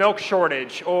is there a milk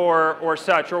shortage or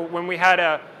such, or when we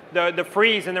had the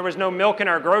freeze and there was no milk in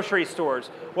our grocery stores.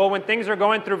 Well, when things are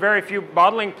going through very few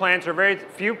bottling plants or very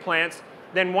few plants,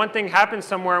 then one thing happens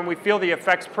somewhere and we feel the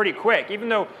effects pretty quick. Even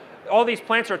though all these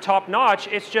plants are top notch,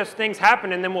 it's just things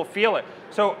happen and then we'll feel it.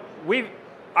 So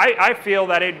I feel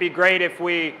that it'd be great if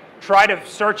we try to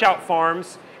search out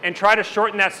farms and try to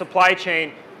shorten that supply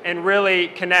chain and really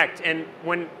connect. And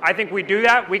when I think we do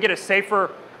that, we get a safer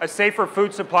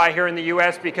food supply here in the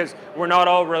U.S. because we're not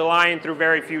all relying through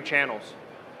very few channels.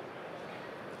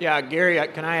 Yeah, Gary,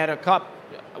 can I add a couple?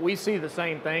 We see the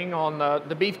same thing on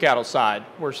the beef cattle side.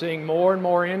 We're seeing more and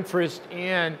more interest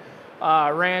in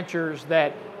ranchers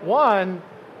that, one,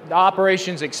 the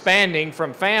operation's expanding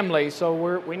from family,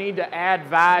 so we need to add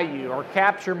value or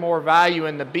capture more value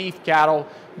in the beef cattle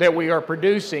that we are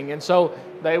producing. And so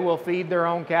they will feed their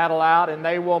own cattle out and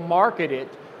they will market it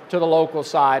to the local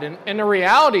side. And the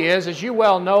reality is, as you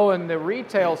well know, in the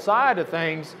retail side of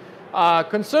things,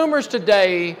 consumers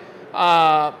today,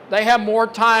 they have more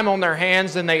time on their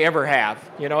hands than they ever have.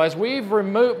 You know, as we've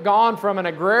gone from an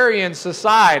agrarian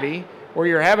society where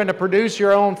you're having to produce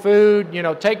your own food, you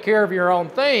know, take care of your own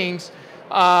things,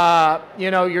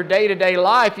 you know, your day-to-day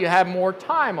life, you have more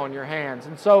time on your hands.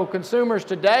 And so consumers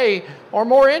today are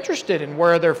more interested in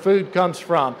where their food comes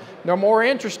from. They're more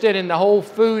interested in the whole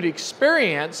food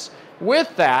experience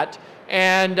with that.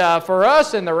 And for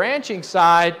us in the ranching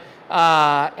side,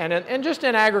 and just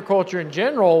in agriculture in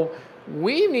general,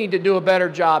 we need to do a better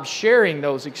job sharing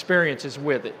those experiences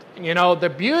with it. You know, the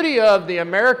beauty of the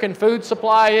American food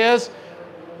supply is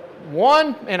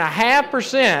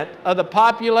 1.5% of the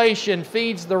population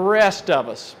feeds the rest of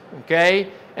us,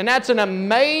 okay? And that's an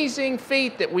amazing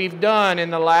feat that we've done in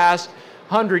the last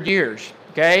 100 years,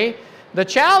 okay? The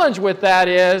challenge with that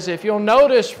is, if you'll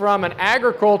notice from an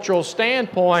agricultural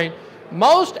standpoint,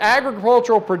 most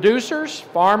agricultural producers,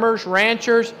 farmers,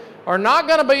 ranchers, are not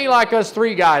going to be like us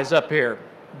three guys up here.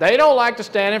 They don't like to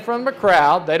stand in front of a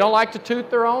crowd. They don't like to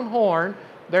toot their own horn.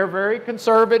 They're very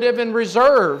conservative and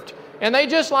reserved. And they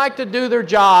just like to do their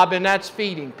job, and that's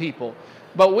feeding people.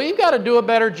 But we've got to do a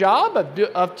better job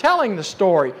of telling the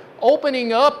story,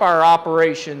 opening up our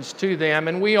operations to them,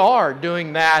 and we are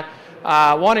doing that.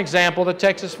 One example, the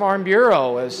Texas Farm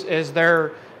Bureau, is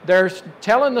they're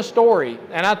telling the story,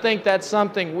 and I think that's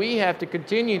something we have to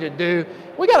continue to do.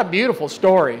 We got a beautiful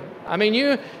story. I mean,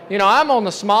 you know, I'm on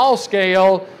the small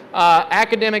scale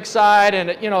academic side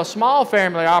and, you know, a small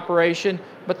family operation,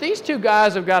 but these two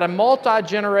guys have got a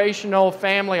multi-generational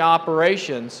family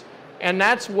operations, and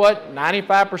that's what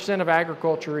 95% of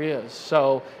agriculture is.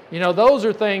 So, you know, those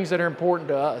are things that are important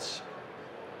to us.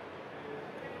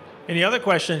 Any other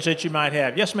questions that you might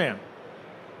have? Yes, ma'am.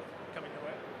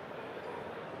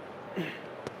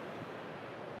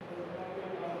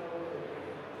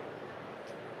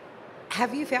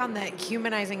 Have you found that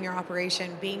humanizing your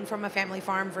operation, being from a family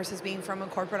farm versus being from a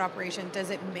corporate operation,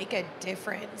 does it make a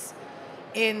difference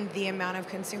in the amount of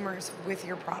consumers with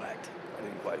your product? I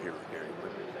didn't quite hear Gary.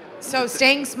 So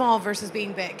staying small versus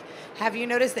being big. Have you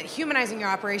noticed that humanizing your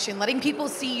operation, letting people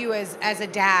see you as a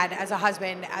dad, as a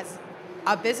husband, as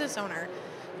a business owner,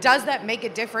 does that make a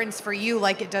difference for you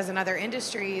like it does in other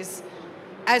industries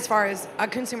as far as a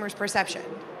consumer's perception?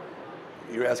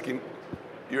 You're asking,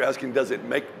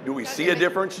 do we see a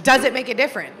difference? Does it make a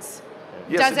difference?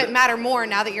 Yes, Does it matter more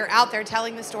now that you're out there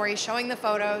telling the story, showing the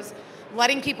photos,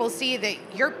 letting people see that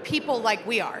you're people like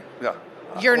we are? Yeah.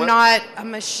 You're not a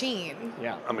machine.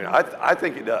 Yeah. I mean, I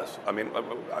think it does. I mean,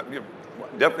 I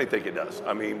definitely think it does.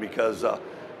 I mean, because like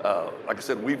I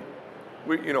said, we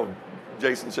you know,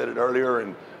 Jason said it earlier,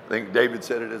 and I think David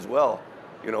said it as well.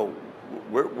 You know,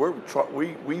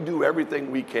 we do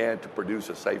everything we can to produce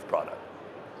a safe product,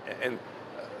 and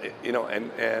you know,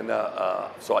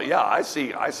 so yeah, I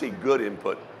see good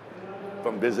input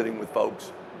from visiting with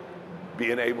folks,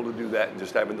 being able to do that, and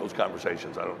just having those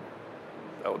conversations.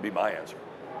 That would be my answer.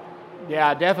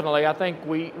 Yeah, definitely. I think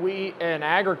we in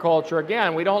agriculture,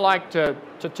 again, we don't like to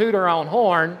toot our own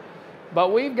horn,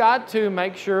 but we've got to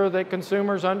make sure that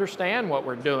consumers understand what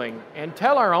we're doing and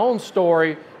tell our own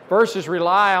story versus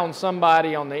rely on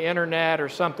somebody on the internet or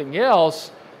something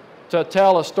else to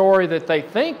tell a story that they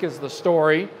think is the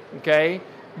story, okay,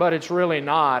 but it's really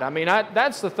not. I mean,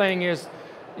 that's the thing is,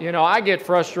 you know, I get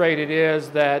frustrated is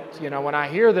that, you know, when I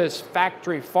hear this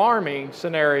factory farming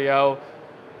scenario,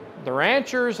 the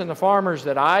ranchers and the farmers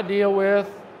that I deal with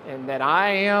and that I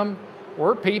am,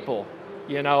 we're people,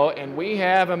 you know, and we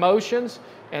have emotions,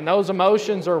 and those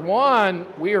emotions are, one,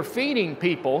 we are feeding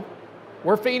people,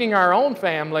 we're feeding our own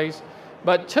families,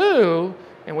 but two,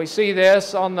 and we see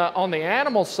this on the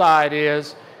animal side,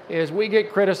 is we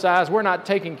get criticized we're not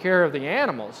taking care of the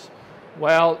animals.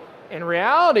 Well, in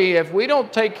reality, if we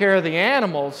don't take care of the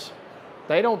animals,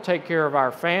 they don't take care of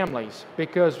our families,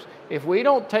 because if we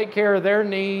don't take care of their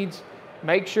needs,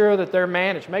 make sure that they're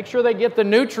managed, make sure they get the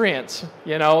nutrients,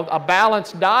 a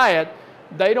balanced diet,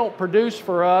 they don't produce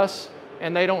for us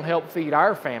and they don't help feed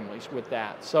our families with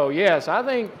that. So yes, I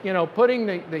think, putting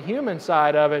the human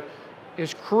side of it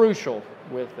is crucial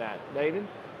with that. David?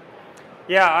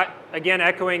 Yeah, again,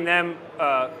 echoing them,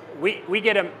 we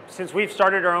get them, since we've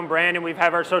started our own brand and we've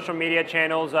had our social media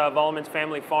channels, Volleman's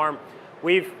Family Farm,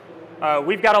 we've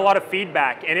got a lot of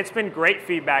feedback, and it's been great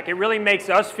feedback. It really makes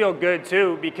us feel good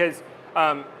too, because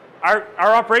our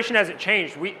operation hasn't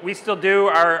changed. We still do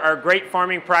our great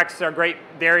farming practices, our great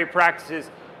dairy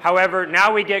practices. However,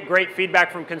 now we get great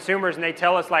feedback from consumers, and they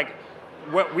tell us, like,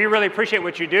 we really appreciate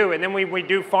what you do. And then we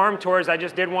do farm tours. I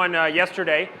just did one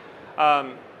yesterday.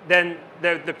 Then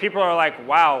the people are like,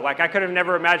 wow, like I could have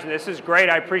never imagined. This is great.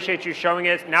 I appreciate you showing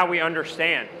us. Now we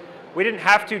understand. We didn't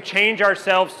have to change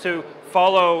ourselves to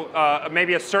follow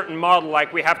maybe a certain model,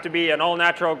 like we have to be an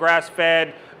all-natural,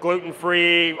 grass-fed,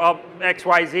 gluten-free,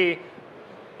 XYZ.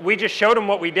 We just showed them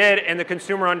what we did, and the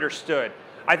consumer understood.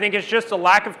 I think it's just a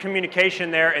lack of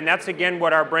communication there, and that's, again,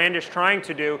 what our brand is trying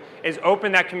to do, is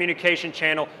open that communication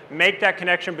channel, make that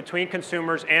connection between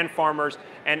consumers and farmers,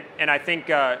 and I think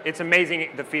it's amazing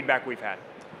the feedback we've had.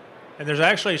 And there's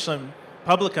actually some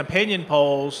public opinion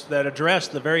polls that address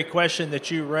the very question that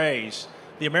you raise.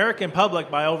 The American public,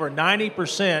 by over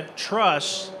 90%,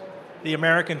 trusts the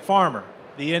American farmer,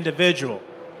 the individual,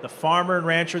 the farmer and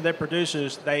rancher that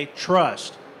produces, they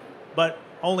trust. But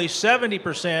only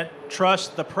 70%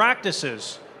 trust the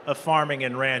practices of farming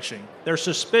and ranching. They're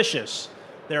suspicious,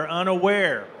 they're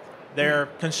unaware, they're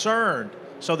concerned.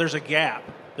 So there's a gap.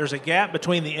 There's a gap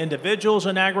between the individuals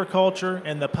in agriculture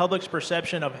and the public's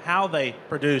perception of how they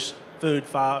produce food,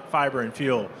 fiber, and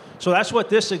fuel. So that's what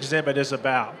this exhibit is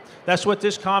about. That's what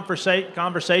this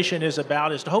conversation is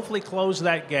about, is to hopefully close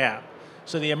that gap,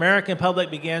 so the American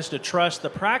public begins to trust the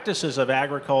practices of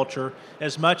agriculture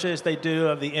as much as they do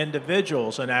of the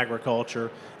individuals in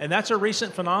agriculture. And that's a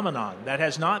recent phenomenon. That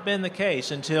has not been the case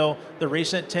until the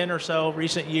recent 10 or so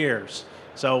recent years.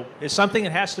 So it's something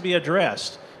that has to be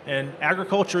addressed. And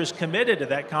agriculture is committed to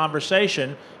that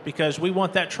conversation because we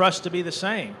want that trust to be the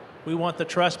same. We want the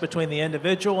trust between the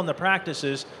individual and the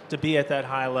practices to be at that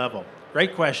high level.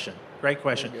 Great question. Great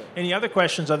question. Any other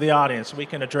questions of the audience we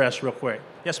can address real quick?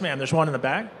 Yes, ma'am. There's one in the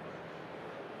back.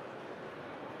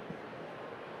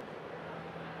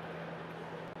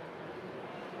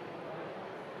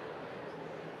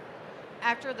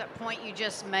 After that point you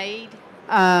just made,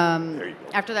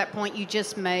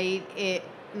 it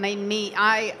made me,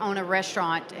 I own a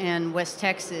restaurant in West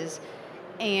Texas,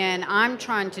 and I'm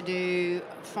trying to do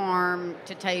farm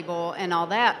to table and all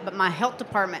that, but my health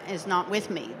department is not with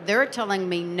me. They're telling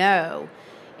me no,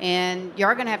 and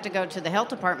you're going to have to go to the health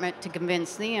department to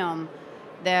convince them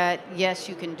that, yes,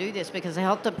 you can do this, because the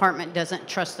health department doesn't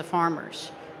trust the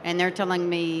farmers. And they're telling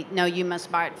me, no, you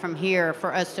must buy it from here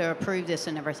for us to approve this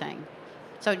and everything.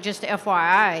 So just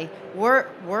FYI,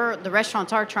 the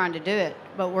restaurants are trying to do it,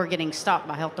 but we're getting stopped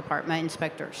by health department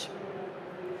inspectors.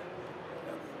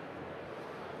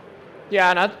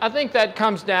 Yeah, and I think that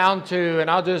comes down to, and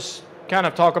I'll just kind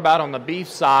of talk about on the beef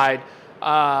side,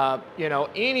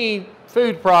 any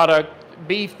food product,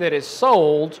 beef that is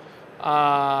sold,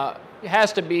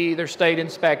 has to be either state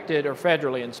inspected or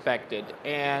federally inspected.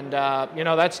 And,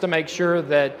 that's to make sure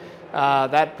that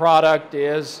that product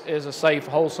is a safe,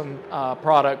 wholesome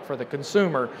product for the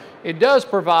consumer. It does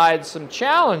provide some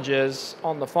challenges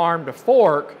on the farm to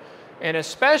fork, and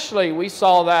especially we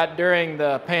saw that during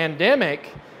the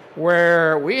pandemic,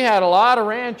 where we had a lot of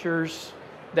ranchers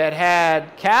that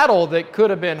had cattle that could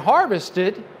have been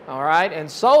harvested, all right, and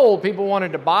sold. People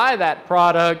wanted to buy that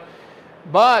product,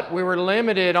 but we were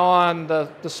limited on the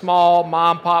small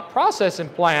mom-pop processing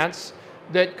plants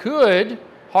that could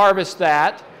harvest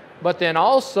that, but then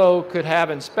also could have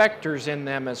inspectors in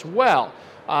them as well.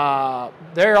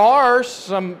 There are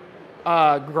some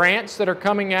grants that are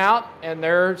coming out, and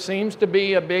there seems to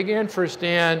be a big interest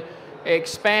in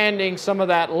expanding some of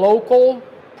that local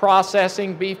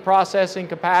processing, beef processing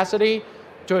capacity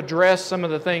to address some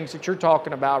of the things that you're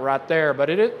talking about right there. But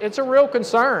it's a real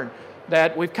concern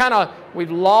that we've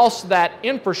lost that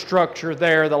infrastructure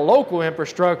there, the local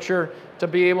infrastructure, to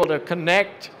be able to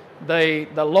connect the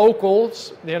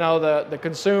locals, the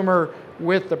consumer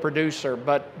with the producer.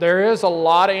 But there is a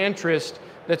lot of interest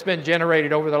that's been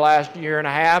generated over the last year and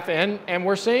a half, and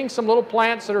we're seeing some little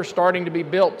plants that are starting to be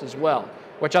built as well,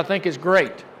 which I think is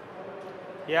great.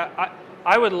 Yeah,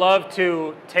 I would love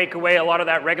to take away a lot of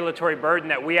that regulatory burden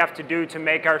that we have to do to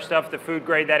make our stuff the food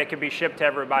grade that it can be shipped to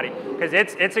everybody. Because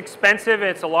it's expensive,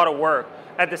 it's a lot of work.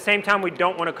 At the same time, we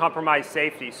don't want to compromise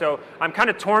safety. So I'm kind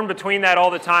of torn between that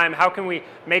all the time. How can we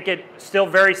make it still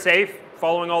very safe?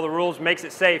 Following all the rules makes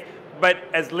it safe, but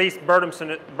as least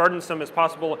burdensome as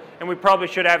possible. And we probably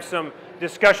should have some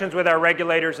discussions with our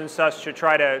regulators and such to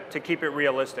try to keep it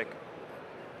realistic.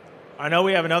 I know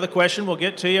we have another question we'll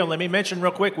get to you. Let me mention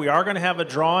real quick, we are going to have a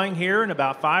drawing here in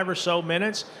about 5 or so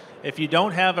minutes. If you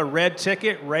don't have a red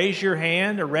ticket, raise your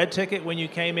hand, a red ticket when you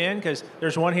came in, because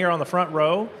there's one here on the front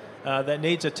row that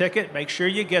needs a ticket. Make sure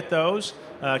you get those,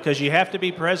 because you have to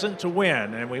be present to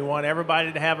win, and we want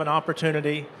everybody to have an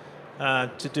opportunity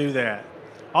to do that.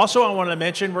 Also, I wanted to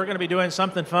mention we're going to be doing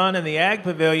something fun in the Ag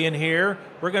Pavilion here.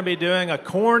 We're going to be doing a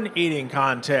corn eating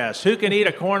contest. Who can eat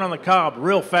a corn on the cob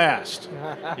real fast?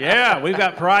 Yeah, we've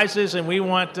got prizes, and we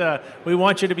want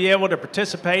you to be able to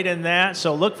participate in that.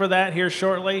 So look for that here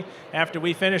shortly. After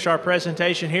we finish our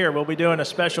presentation here, we'll be doing a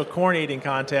special corn eating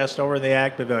contest over in the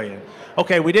Ag Pavilion.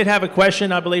 Okay, we did have a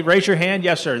question, I believe. Raise your hand.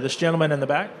 Yes, sir. This gentleman in the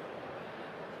back.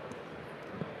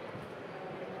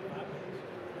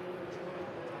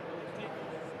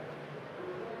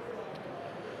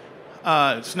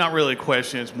 It's not really a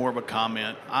question, it's more of a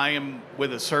comment. I am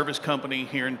with a service company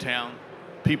here in town.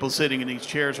 People sitting in these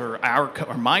chairs are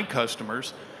my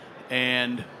customers,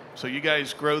 and so you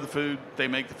guys grow the food, they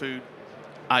make the food,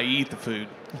 I eat the food,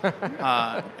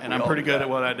 and I'm pretty good at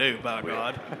what I do, by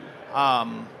God.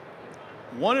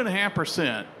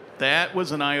 1.5%, that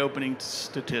was an eye-opening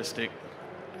statistic.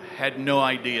 Had no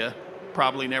idea,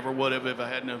 probably never would have if I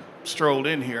hadn't have strolled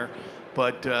in here,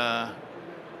 but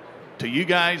to you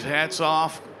guys, hats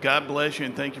off. God bless you,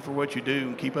 and thank you for what you do,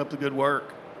 and keep up the good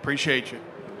work. Appreciate you.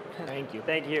 Thank you.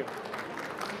 Thank you.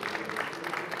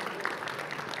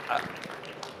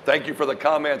 Thank you for the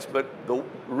comments, but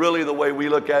really the way we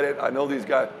look at it, I know these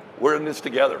guys, we're in this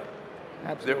together.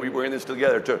 Absolutely. We're in this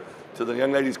together. To the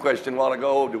young lady's question a while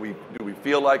ago, do we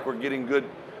feel like we're getting good,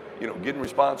 getting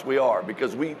response? We are,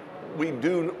 because we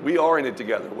are in it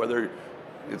together, whether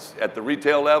it's at the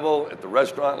retail level, at the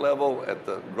restaurant level, at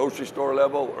the grocery store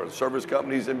level, or service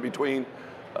companies in between.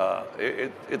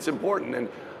 It's important. And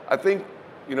I think,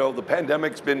 the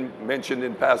pandemic's been mentioned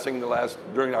in passing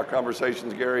during our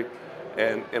conversations, Gary,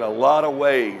 and in a lot of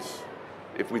ways,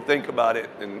 if we think about it,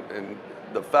 and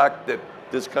the fact that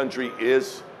this country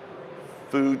is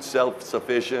food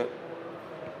self-sufficient,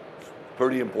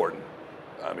 pretty important.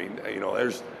 I mean,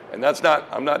 and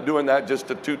I'm not doing that just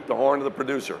to toot the horn of the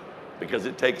producer, because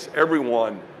it takes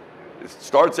everyone. It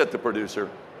starts at the producer,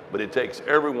 but it takes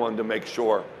everyone to make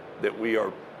sure that we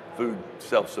are food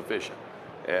self-sufficient.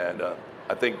 And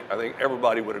I think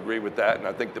everybody would agree with that, and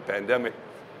I think the pandemic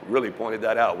really pointed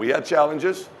that out. We had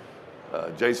challenges.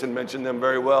 Jason mentioned them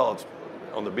very well. It's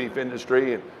on the beef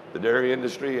industry and the dairy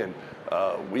industry, and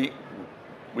we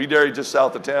dairy just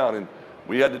south of town, and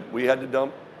we had to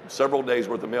dump several days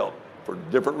worth of milk for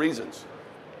different reasons.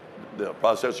 The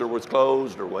processor was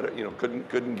closed, or what,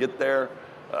 couldn't get there,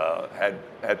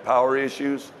 had power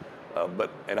issues,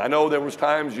 and I know there was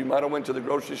times you might have went to the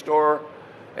grocery store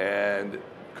and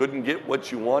couldn't get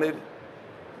what you wanted,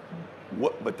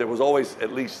 but there was always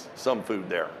at least some food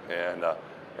there,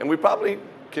 and we probably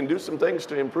can do some things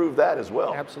to improve that as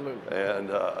well. Absolutely. And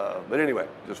but anyway,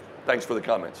 just thanks for the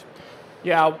comments.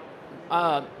 Yeah,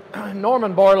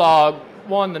 Norman Borlaug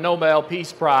won the Nobel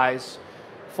Peace Prize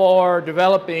for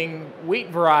developing wheat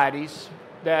varieties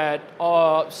that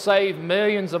save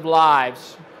millions of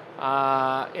lives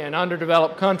in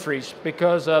underdeveloped countries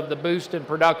because of the boost in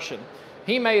production.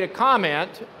 He made a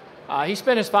comment. He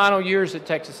spent his final years at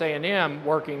Texas A&M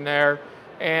working there,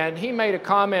 and he made a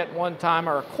comment one time,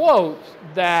 or a quote,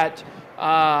 that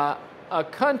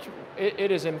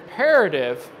it is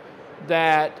imperative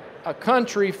that a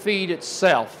country feed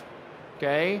itself,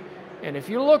 okay? And if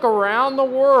you look around the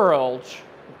world,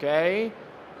 okay,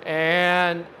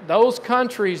 and those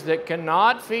countries that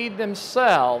cannot feed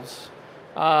themselves,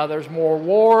 there's more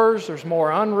wars, there's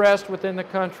more unrest within the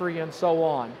country, and so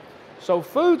on. So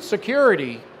food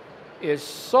security is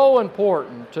so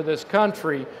important to this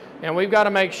country, and we've got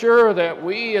to make sure that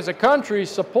we as a country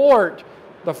support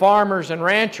the farmers and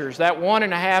ranchers, that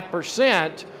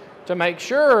 1.5%, to make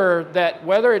sure that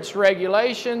whether it's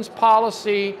regulations,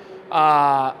 policy,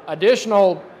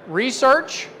 additional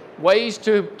research, ways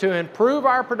to improve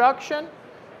our production,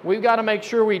 we've got to make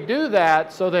sure we do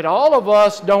that so that all of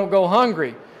us don't go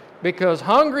hungry. because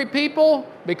hungry people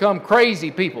become crazy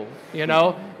people, you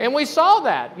know, and we saw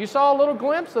that. You saw a little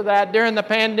glimpse of that during the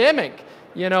pandemic,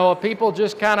 you know, people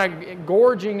just kind of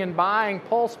gorging and buying,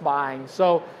 pulse buying.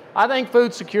 So I think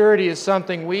food security is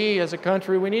something we as a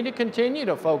country, we need to continue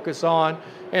to focus on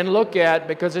and look at,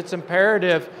 because it's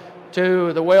imperative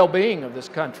to the well-being of this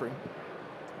country.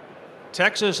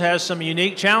 Texas has some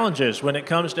unique challenges when it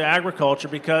comes to agriculture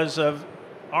because of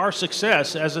our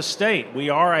success as a state. We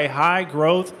are a high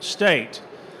growth state,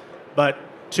 but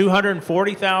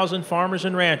 240,000 farmers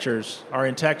and ranchers are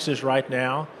in Texas right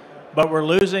now, but we're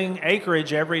losing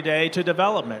acreage every day to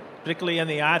development, particularly in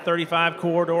the I-35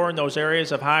 corridor and those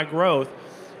areas of high growth.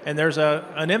 And there's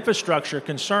an infrastructure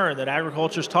concern that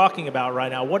agriculture is talking about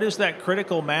right now. What is that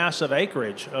critical mass of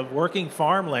acreage, of working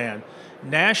farmland?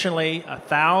 Nationally,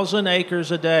 1,000 acres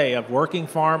a day of working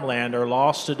farmland are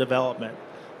lost to development.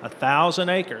 1,000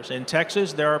 acres. In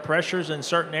Texas, there are pressures in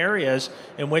certain areas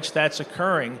in which that's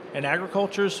occurring, and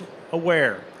agriculture's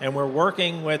aware, and we're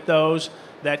working with those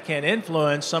that can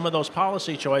influence some of those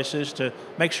policy choices to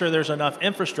make sure there's enough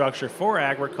infrastructure for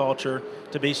agriculture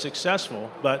to be successful.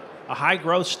 But a high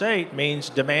growth state means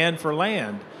demand for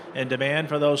land and demand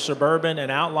for those suburban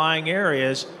and outlying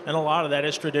areas, and a lot of that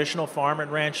is traditional farm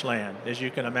and ranch land, as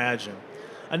you can imagine.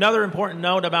 Another important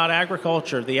note about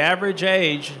agriculture, the average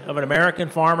age of an American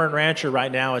farmer and rancher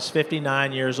right now is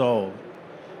 59 years old.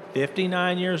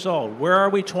 59 years old. Where are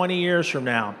we 20 years from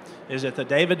now? Is it the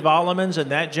David Vollemans and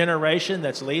that generation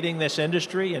that's leading this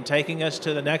industry and taking us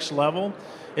to the next level?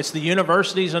 It's the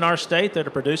universities in our state that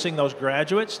are producing those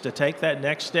graduates to take that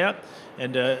next step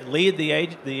and to lead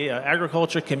the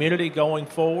agriculture community going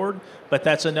forward. But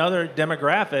that's another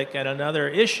demographic and another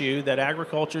issue that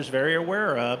agriculture is very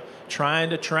aware of, trying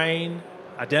to train,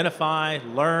 identify,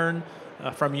 learn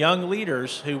from young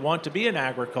leaders who want to be in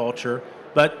agriculture.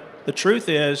 But the truth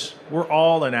is, we're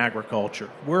all in agriculture.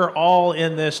 We're all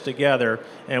in this together,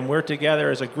 and we're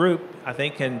together as a group, I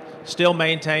think, can still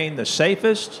maintain the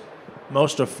safest,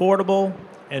 most affordable,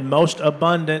 and most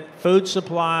abundant food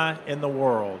supply in the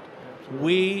world.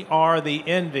 We are the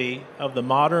envy of the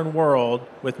modern world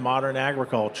with modern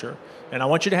agriculture. And I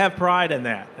want you to have pride in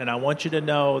that, and I want you to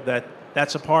know that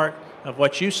that's a part of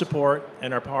what you support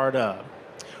and are part of.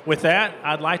 With that,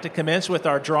 I'd like to commence with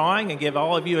our drawing and give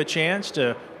all of you a chance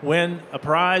to win a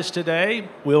prize today.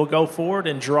 We'll go forward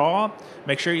and draw.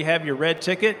 Make sure you have your red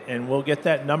ticket, and we'll get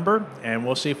that number, and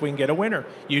we'll see if we can get a winner.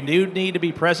 You do need to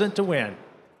be present to win.